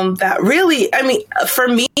that really, I mean, for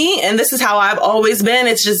me, and this is how I've always been,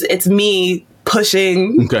 it's me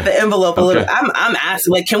pushing the envelope a little. I'm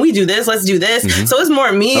asking, like, can we do this? Let's do this. So it's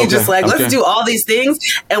more me just like, let's do all these things.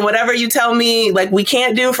 And whatever you tell me, like, we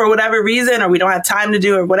can't do for whatever reason, or we don't have time to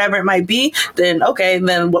do, or whatever it might be, then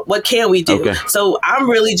what can we do? So I'm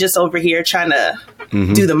really just over here trying to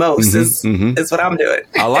do the most is what I'm doing.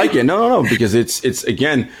 I like it. No, because it's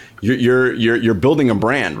again, you're building a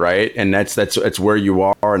brand, right? And that's where you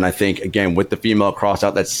are. And I think again with the female cross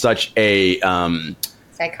out, that's such a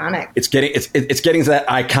iconic. It's getting to that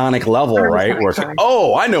iconic level, right? Where it's like,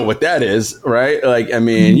 oh, I know what that is, right? Like, I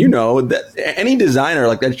mean, that any designer,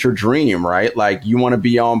 like, that's your dream, right? Like, you want to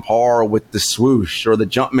be on par with the swoosh or the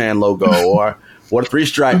Jumpman logo or what 3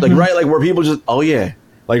 stripe, like, right? Like, where people just, oh yeah,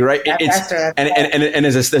 like, right? And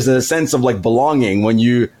there's a sense of like belonging when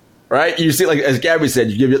you. Right, you see, like as Gabby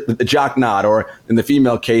said, you give it the jock nod, or in the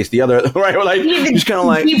female case, the other. Right, like just kind of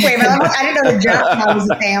like. I didn't know the jock nod was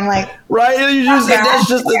a thing. I'm like, right, you just that's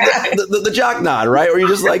just the jock nod, right? Or you're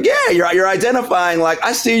just like, yeah, you're identifying, like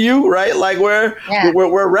I see you, right? Like we're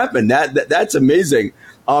repping that's amazing.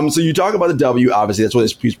 So you talk about the W, obviously that's what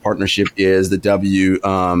this Peace partnership is. The W,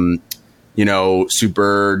 Sue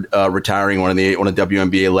Bird retiring, one of the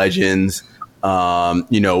WNBA legends.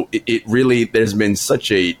 It really, there's been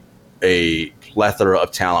such a plethora of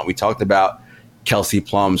talent. We talked about Kelsey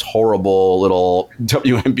Plum's horrible little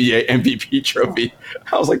WNBA MVP trophy.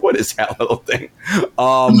 I was like, what is that little thing?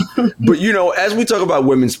 But, as we talk about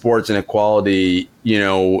women's sports and equality,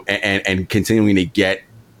 and continuing to get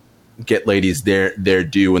get ladies their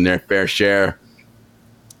due and their fair share.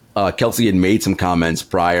 Kelsey had made some comments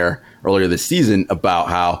earlier this season about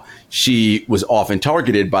how she was often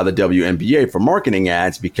targeted by the WNBA for marketing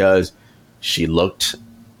ads because she looked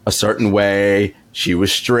a certain way, she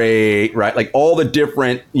was straight, right? Like all the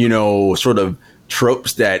different, sort of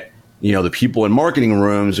tropes that, the people in marketing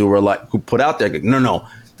rooms who put out there, no,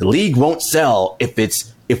 the league won't sell if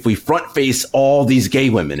we front face all these gay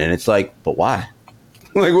women. And it's like, but why?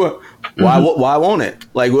 Like what? Why won't it?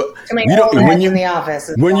 Like what? You don't in the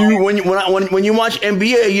office. When you watch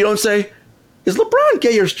NBA, you don't say, is LeBron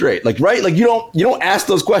gay or straight? Like, right? Like you don't ask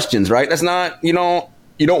those questions, right? That's not, you don't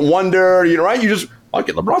wonder, right? You just,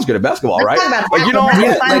 okay, LeBron's good at basketball, right? Like,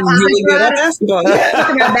 really good at basketball.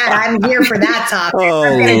 Talking about that, I'm here for that topic. Oh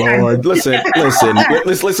Lord, listen,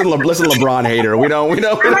 LeBron hater. We don't need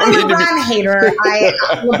LeBron hater.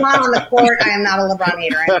 LeBron on the court. I am not a LeBron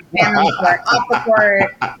hater. I'm a fan on the court. Off the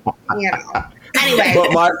court, Anyway,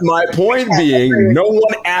 but my point being, no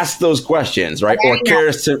one asks those questions, right? Or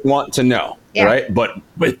cares to want to know, right? But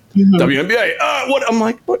with WNBA, what I'm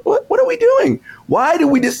like, what are we doing? Why do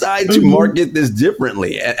we decide to market this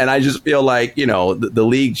differently? And I just feel like, the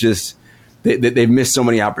league just, they've missed so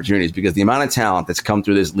many opportunities because the amount of talent that's come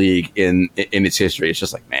through this league in its history, it's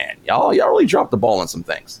just like, man, y'all really dropped the ball on some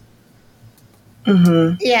things.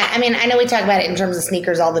 Yeah, I mean, I know we talk about it in terms of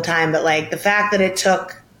sneakers all the time, but like the fact that it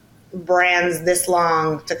took brands this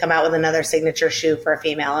long to come out with another signature shoe for a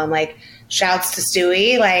female, and like shouts to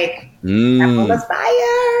Stewie, like that was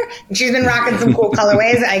fire, and she's been rocking some cool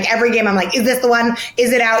colorways. Like every game I'm like, is this the one?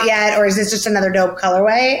 Is it out yet, or is this just another dope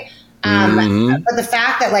colorway? But the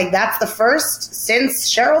fact that like that's the first since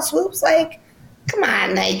Cheryl Swoops, like come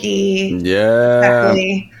on, Nike.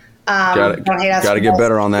 Definitely. Gotta get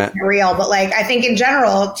better on that. Real, but like I think in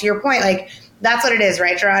general, to your point, like that's what it is,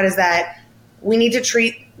 right, Gerard? Is that we need to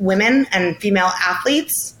treat women and female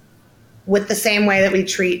athletes with the same way that we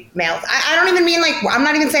treat males. I don't even mean like, I'm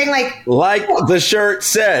not even saying like the shirt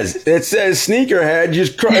says. It says sneakerhead,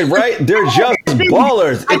 just cry, right? They're just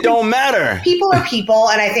ballers. It don't matter. People are people.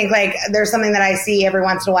 And I think like there's something that I see every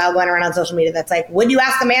once in a while going around on social media that's like, would you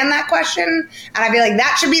ask the man that question? And I'd be like,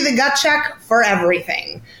 that should be the gut check for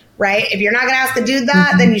everything. Right? If you're not going to ask the dude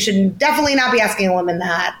that, then you should definitely not be asking a woman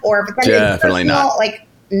that. Or if it's definitely not. Like,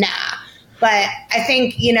 nah. But I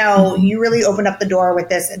think, you really opened up the door with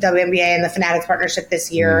this WNBA and the Fanatics partnership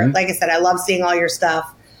this year. Like I said, I love seeing all your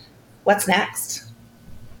stuff. What's next?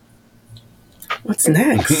 What's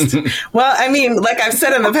next? Well, I mean, like I've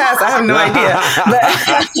said in the past, I have no idea.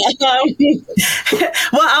 But,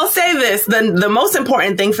 well, I'll say this. The most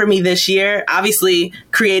important thing for me this year, obviously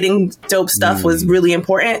creating dope stuff was really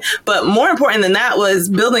important. But more important than that was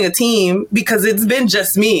building a team, because it's been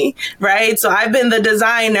just me, right? So I've been the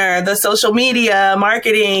designer, the social media,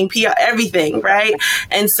 marketing, PR, everything, right?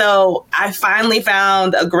 And so I finally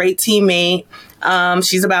found a great teammate.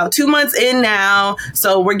 She's about 2 months in now.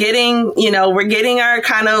 So we're getting our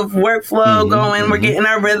kind of workflow going. We're getting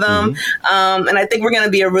our rhythm. And I think we're going to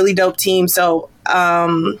be a really dope team. So,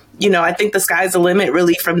 I think the sky's the limit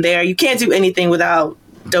really from there. You can't do anything without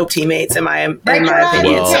dope teammates in my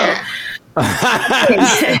opinion. So.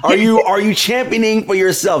 Are you championing for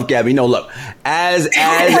yourself, Gabby? No, look, I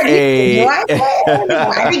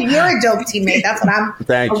think you're a dope teammate. That's what I'm.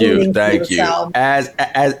 Thank you. So.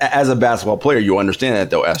 As a basketball player, you understand that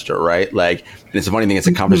though, Esther, right? Like, it's a funny thing. It's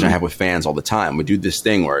a conversation I have with fans all the time. We do this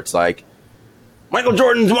thing where it's like, Michael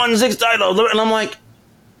Jordan's won 6 titles, and I'm like,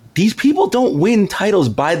 these people don't win titles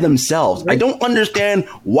by themselves. I don't understand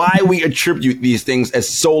why we attribute these things as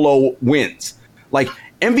solo wins. Like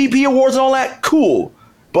MVP awards and all that, cool.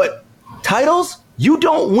 But titles, you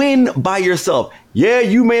don't win by yourself. Yeah,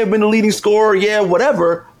 you may have been the leading scorer, yeah,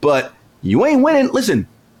 whatever, but you ain't winning. Listen,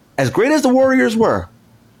 as great as the Warriors were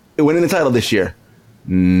in winning the title this year,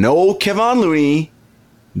 no Kevon Looney,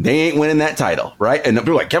 they ain't winning that title, right? And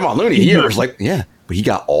people are like, Kevon Looney here. It's like, yeah, but he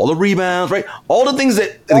got all the rebounds, right? All the things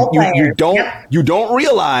that you don't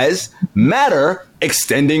realize matter.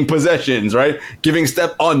 Extending possessions, right? Giving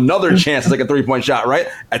Steph another chance to take a 3-point shot, right?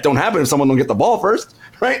 That don't happen if someone don't get the ball first,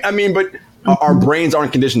 right? I mean, but our brains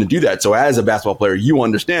aren't conditioned to do that. So as a basketball player, you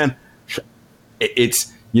understand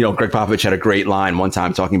it's, Greg Popovich had a great line one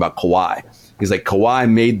time talking about Kawhi. He's like, Kawhi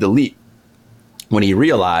made the leap when he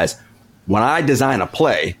realized when I design a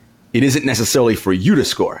play, it isn't necessarily for you to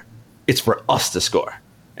score. It's for us to score.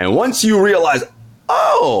 And once you realize,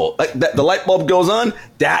 like the light bulb goes on,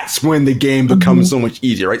 that's when the game becomes so much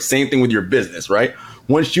easier, right? Same thing with your business, right?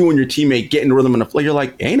 Once you and your teammate get into rhythm and the flow, you're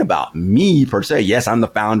like, it ain't about me per se. Yes, I'm the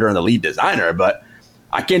founder and the lead designer, but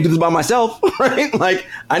I can't do this by myself, right? Like,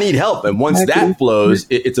 I need help. And once that flows,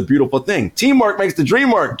 it's a beautiful thing. Teamwork makes the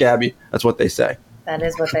dream work, Gabby. That's what they say. That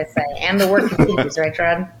is what they say. And the work continues, right,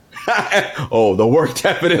 Gerard? Oh, the work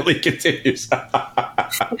definitely continues.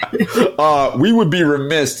 We would be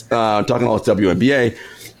remiss talking about WNBA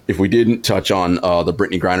if we didn't touch on the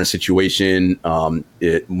Brittany Griner situation. By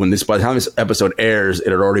the time this episode airs,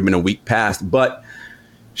 it had already been a week past, but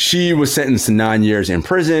she was sentenced to 9 years in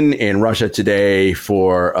prison in Russia today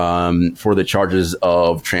for the charges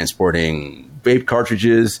of transporting vape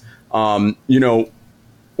cartridges.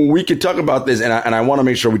 We could talk about this, and I want to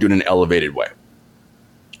make sure we do it in an elevated way.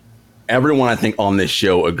 Everyone, I think, on this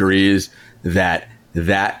show agrees that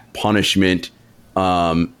punishment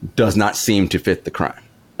does not seem to fit the crime.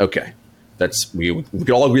 Okay, we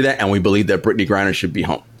can all agree that, and we believe that Brittany Griner should be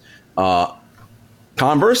home.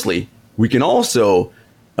 Conversely, we can also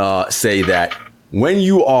say that when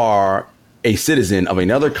you are a citizen of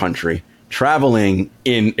another country traveling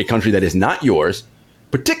in a country that is not yours,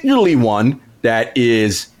 particularly one that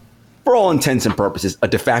is, for all intents and purposes, a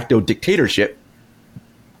de facto dictatorship,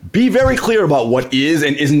 be very clear about what is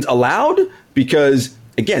and isn't allowed, because,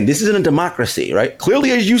 again, this isn't a democracy, right?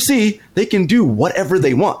 Clearly, as you see, they can do whatever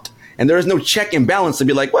they want. And there is no check and balance to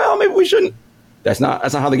be like, well, maybe we shouldn't. That's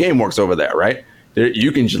not how the game works over there, right?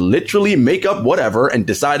 You can just literally make up whatever and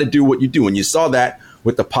decide to do what you do. And you saw that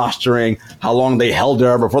with the posturing, how long they held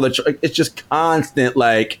her before it's just constant,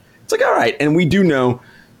 like, it's like, all right. And we do know,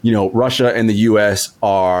 Russia and the U.S.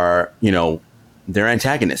 are, they're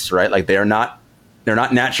antagonists, right? Like they're not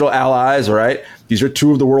natural allies, right? These are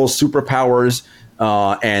two of the world's superpowers.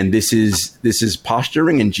 And this is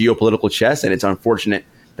posturing and geopolitical chess. And it's unfortunate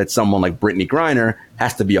that someone like Brittany Griner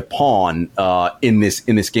has to be a pawn in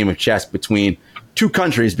this game of chess between two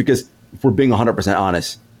countries, because if we're being 100%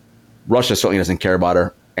 honest, Russia certainly doesn't care about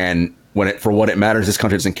her. And for what it matters, this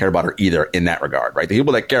country doesn't care about her either in that regard, right? The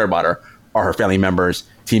people that care about her are her family members,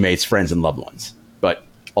 teammates, friends, and loved ones. But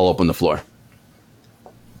I'll open the floor.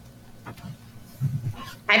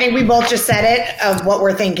 I think we both just said it of what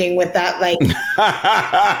we're thinking with that, like,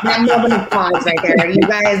 that moment of pause right there. You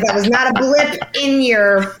guys, that was not a blip in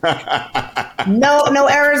your, no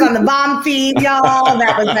errors on the bomb feed, y'all.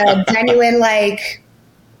 That was a genuine, like,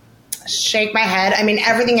 shake my head. I mean,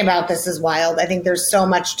 everything about this is wild. I think there's so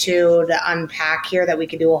much to unpack here that we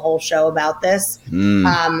could do a whole show about this,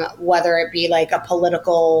 whether it be like a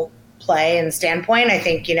political play and standpoint. I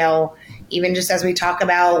think, even just as we talk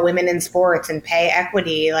about women in sports and pay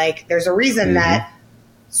equity, like there's a reason that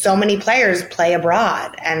so many players play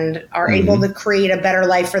abroad and are able to create a better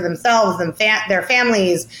life for themselves and their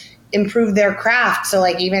families, improve their craft. So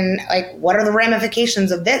like, even like, what are the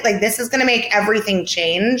ramifications of this? Like, this is going to make everything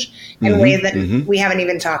change in ways that we haven't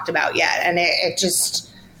even talked about yet. And it just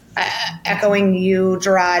echoing you,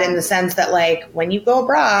 Gerard, in the sense that like, when you go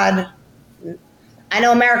abroad, I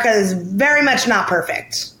know America is very much not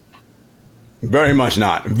perfect. Very much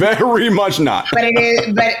not. Very much not. But it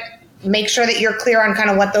is. But make sure that you're clear on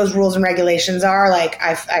kind of what those rules and regulations are. Like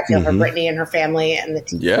I feel for Brittany and her family and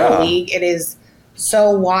the league. It is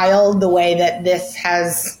so wild the way that this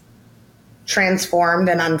has transformed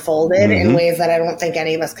and unfolded in ways that I don't think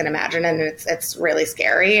any of us can imagine, and it's really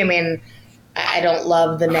scary. I mean, I don't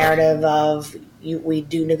love the narrative of we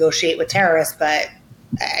do negotiate with terrorists, but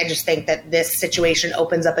I just think that this situation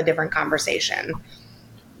opens up a different conversation.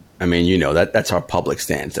 I mean, that's our public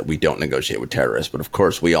stance, that we don't negotiate with terrorists. But of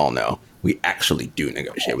course, we all know we actually do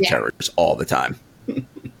negotiate with terrorists all the time.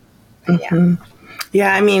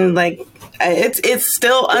 Yeah, I mean, like, it's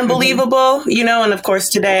still unbelievable, and of course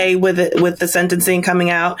today with the sentencing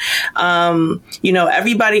coming out,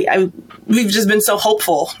 everybody, we've just been so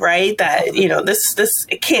hopeful, right? That, this,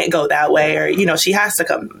 it can't go that way, or, she has to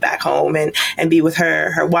come back home and be with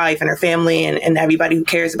her wife and her family and everybody who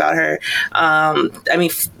cares about her. I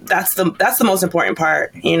mean, that's the most important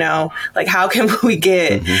part, like, how can we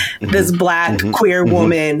get this Black queer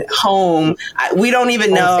woman home? We don't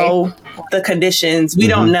even know the conditions. We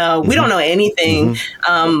don't know. We don't know anything.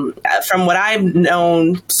 From what I've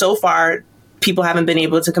known so far, people haven't been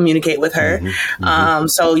able to communicate with her.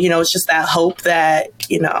 So, it's just that hope that,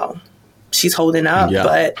 she's holding up,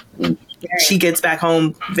 but she gets back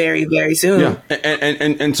home very, very soon. Yeah.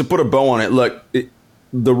 And to put a bow on it, look,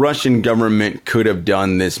 the Russian government could have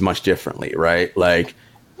done this much differently, right? Like,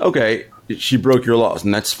 okay, she broke your laws,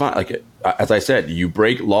 and that's fine. Like, as I said, you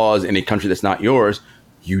break laws in a country that's not yours,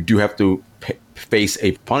 you do have to face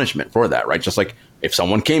a punishment for that, right? Just like if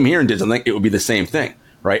someone came here and did something, it would be the same thing,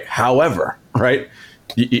 right? However, right,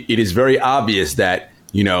 it is very obvious that,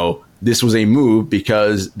 this was a move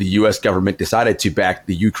because the U.S. government decided to back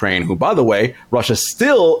the Ukraine, who, by the way, Russia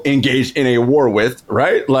still engaged in a war with,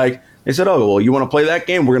 right? Like, they said, oh, well, you want to play that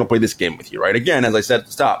game? We're going to play this game with you, right? Again, as I said at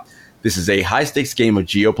the top, this is a high-stakes game of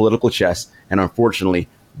geopolitical chess, and unfortunately,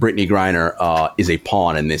 Brittany Griner is a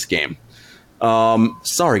pawn in this game.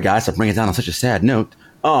 Sorry, guys, to bring it down on such a sad note,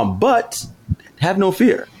 but have no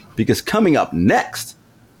fear, because coming up next,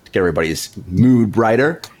 to get everybody's mood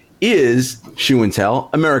brighter, is Shoe and Tell,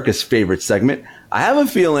 America's favorite segment. I have a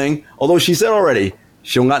feeling, although she said already,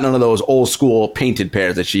 she don't got none of those old school painted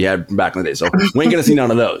pairs that she had back in the day, so we ain't going to see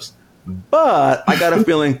none of those. But I got a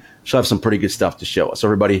feeling she'll have some pretty good stuff to show us. So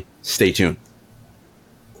everybody, stay tuned.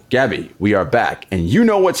 Gabby, we are back, and you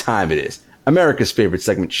know what time it is. America's favorite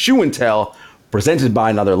segment, Shoe and Tell, presented by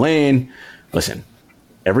Another Lane. Listen,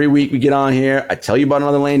 every week we get on here, I tell you about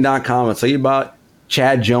AnotherLane.com, I tell you about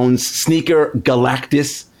Chad Jones, sneaker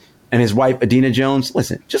Galactus, and his wife, Adina Jones.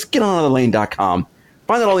 Listen, just get on AnotherLane.com,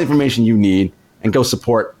 find out all the information you need, and go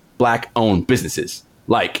support Black-owned businesses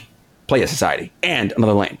like Playa Society and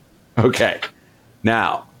Another Lane. Okay,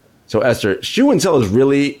 now, so Esther, Shoe and Tell is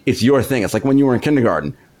really, it's your thing. It's like when you were in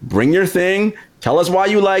kindergarten. Bring your thing, tell us why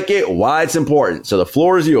you like it, why it's important. So the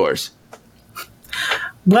floor is yours.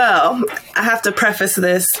 Well, I have to preface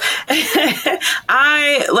this.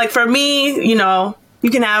 For me, you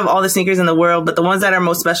can have all the sneakers in the world, but the ones that are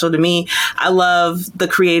most special to me, I love the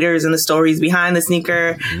creators and the stories behind the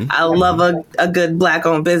sneaker. Mm-hmm. I love a good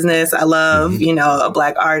Black-owned business. I love, a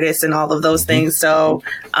Black artist and all of those things. So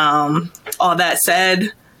all that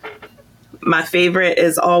said, my favorite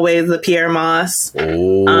is always the Pierre Moss. Perfect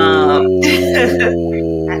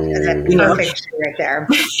shoe right there.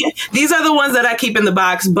 These are the ones that I keep in the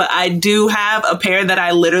box, but I do have a pair that I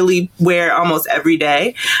literally wear almost every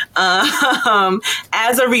day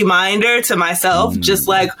as a reminder to myself, just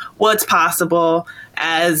like what's possible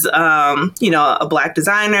as, a Black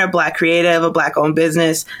designer, a Black creative, a Black-owned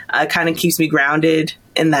business. Kind of keeps me grounded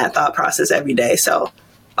in that thought process every day. So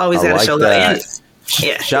always got to show that.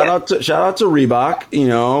 Yeah, shout out to Reebok,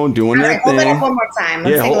 doing their thing. Hold it up one more time.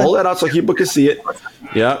 Let's hold it out so people can see it.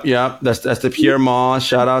 Yep. That's the Pierre Moss.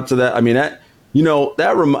 Shout out to that. I mean,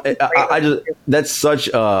 that's such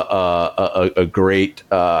a great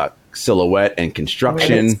silhouette and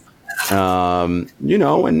construction. And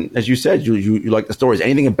as you said, you like the stories.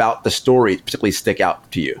 Anything about the story particularly stand out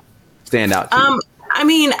to you? I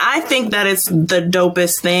mean, I think that it's the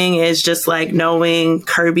dopest thing is just like knowing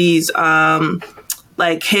Kirby's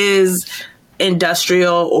his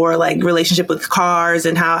industrial or like relationship with cars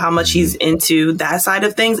and how much he's into that side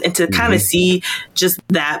of things, and to kind of see just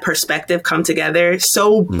that perspective come together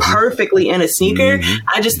so perfectly in a sneaker.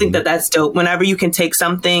 I just think that that's dope. Whenever you can take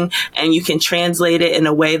something and you can translate it in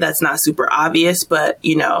a way that's not super obvious, but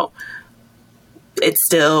it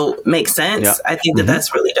still makes sense. Yeah. I think that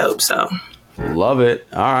that's really dope. So love it.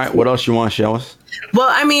 All right. What else you want to show us? Well,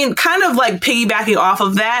 I mean, kind of like piggybacking off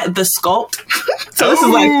of that, the sculpt. So this is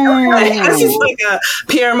like a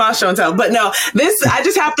Pierre Moss show and tell. But no, I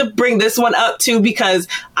just have to bring this one up too, because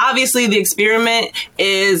obviously the experiment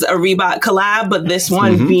is a Reebok collab, but this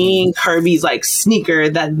one being Kirby's like sneaker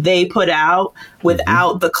that they put out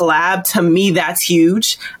without the collab, to me, that's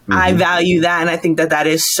huge. I value that. And I think that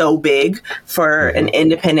is so big for an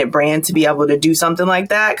independent brand to be able to do something like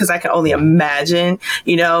that. Cause I can only imagine,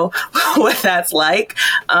 what that's like.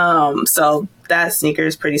 So that sneaker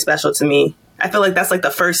is pretty special to me. I feel like that's like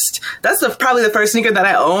probably the first sneaker that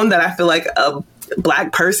I own that I feel like a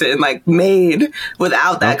Black person like made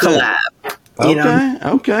without that collab.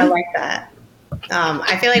 Okay. I like that.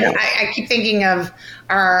 I feel like I keep thinking of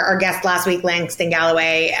our guest last week, Langston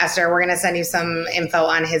Galloway. Esther, we're going to send you some info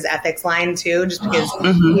on his ethics line too, just because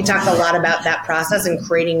he talked a lot about that process and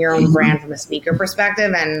creating your own brand from a sneaker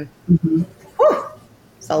perspective. And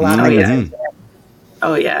it's a lot of it.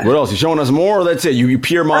 Oh yeah. What else? You showing us more? Or that's it? You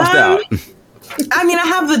Pierre Mossed out. I mean, I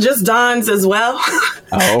have the Just Dons as well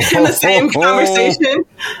in the same conversation,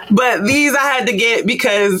 but these I had to get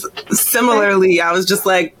because similarly, I was just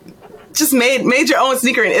like, just made your own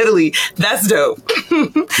sneaker in Italy. That's dope.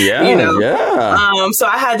 Yeah. So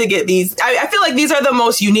I had to get these. I feel like these are the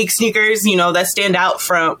most unique sneakers, that stand out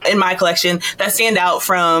from in my collection. That stand out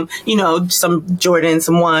from some Jordans,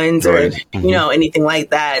 some ones, or anything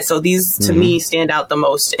like that. So these to me stand out the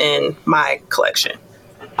most in my collection.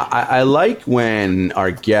 I like when our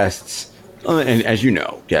guests, and as you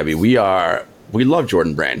know, Gabby, we love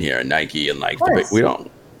Jordan Brand here at Nike, and we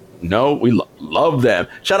love them.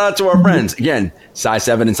 Shout out to our friends again, size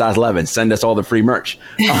 7 and size 11. Send us all the free merch.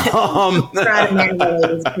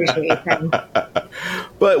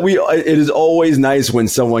 But it is always nice when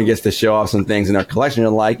someone gets to show off some things in their collection.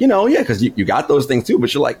 You're like, because you got those things too,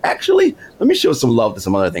 but you're like, actually, let me show some love to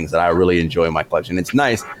some other things that I really enjoy in my collection. It's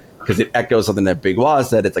nice because it echoes something that Big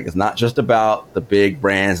Waz said. It's like, it's not just about the big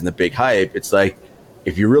brands and the big hype. It's like,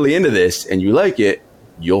 if you're really into this and you like it,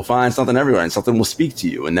 you'll find something everywhere and something will speak to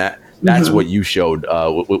you. And that's what you showed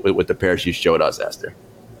with the pairs you showed us, Esther.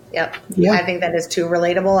 Yep. Yeah. I think that is too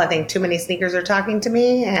relatable. I think too many sneakers are talking to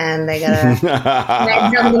me, and they gotta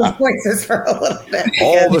make those voices for a little bit.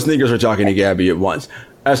 All the sneakers are talking to Gabby at once.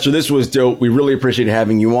 Esther, this was dope. We really appreciate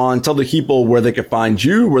having you on. Tell the people where they can find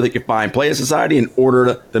you, where they can find Playa Society, and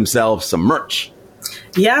order themselves some merch.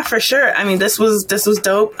 Yeah, for sure. I mean, this was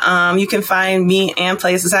dope. You can find me and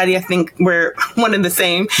Playa Society. I think we're one and the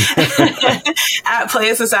same at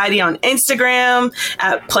Playa Society on Instagram,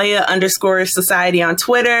 at Playa_Society on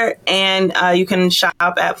Twitter, and you can shop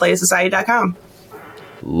at playasociety.com.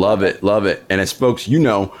 Love it. Love it. And as folks,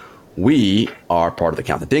 we are part of the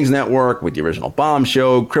Count the Dings Network with the Original Bomb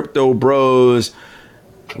Show, Crypto Bros,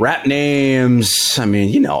 Rap Names. I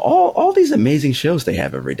mean, all these amazing shows they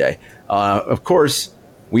have every day. Of course,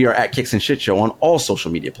 we are at Kicks and Shit Show on all social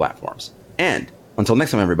media platforms. And until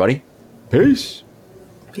next time, everybody, peace.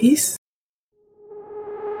 Peace.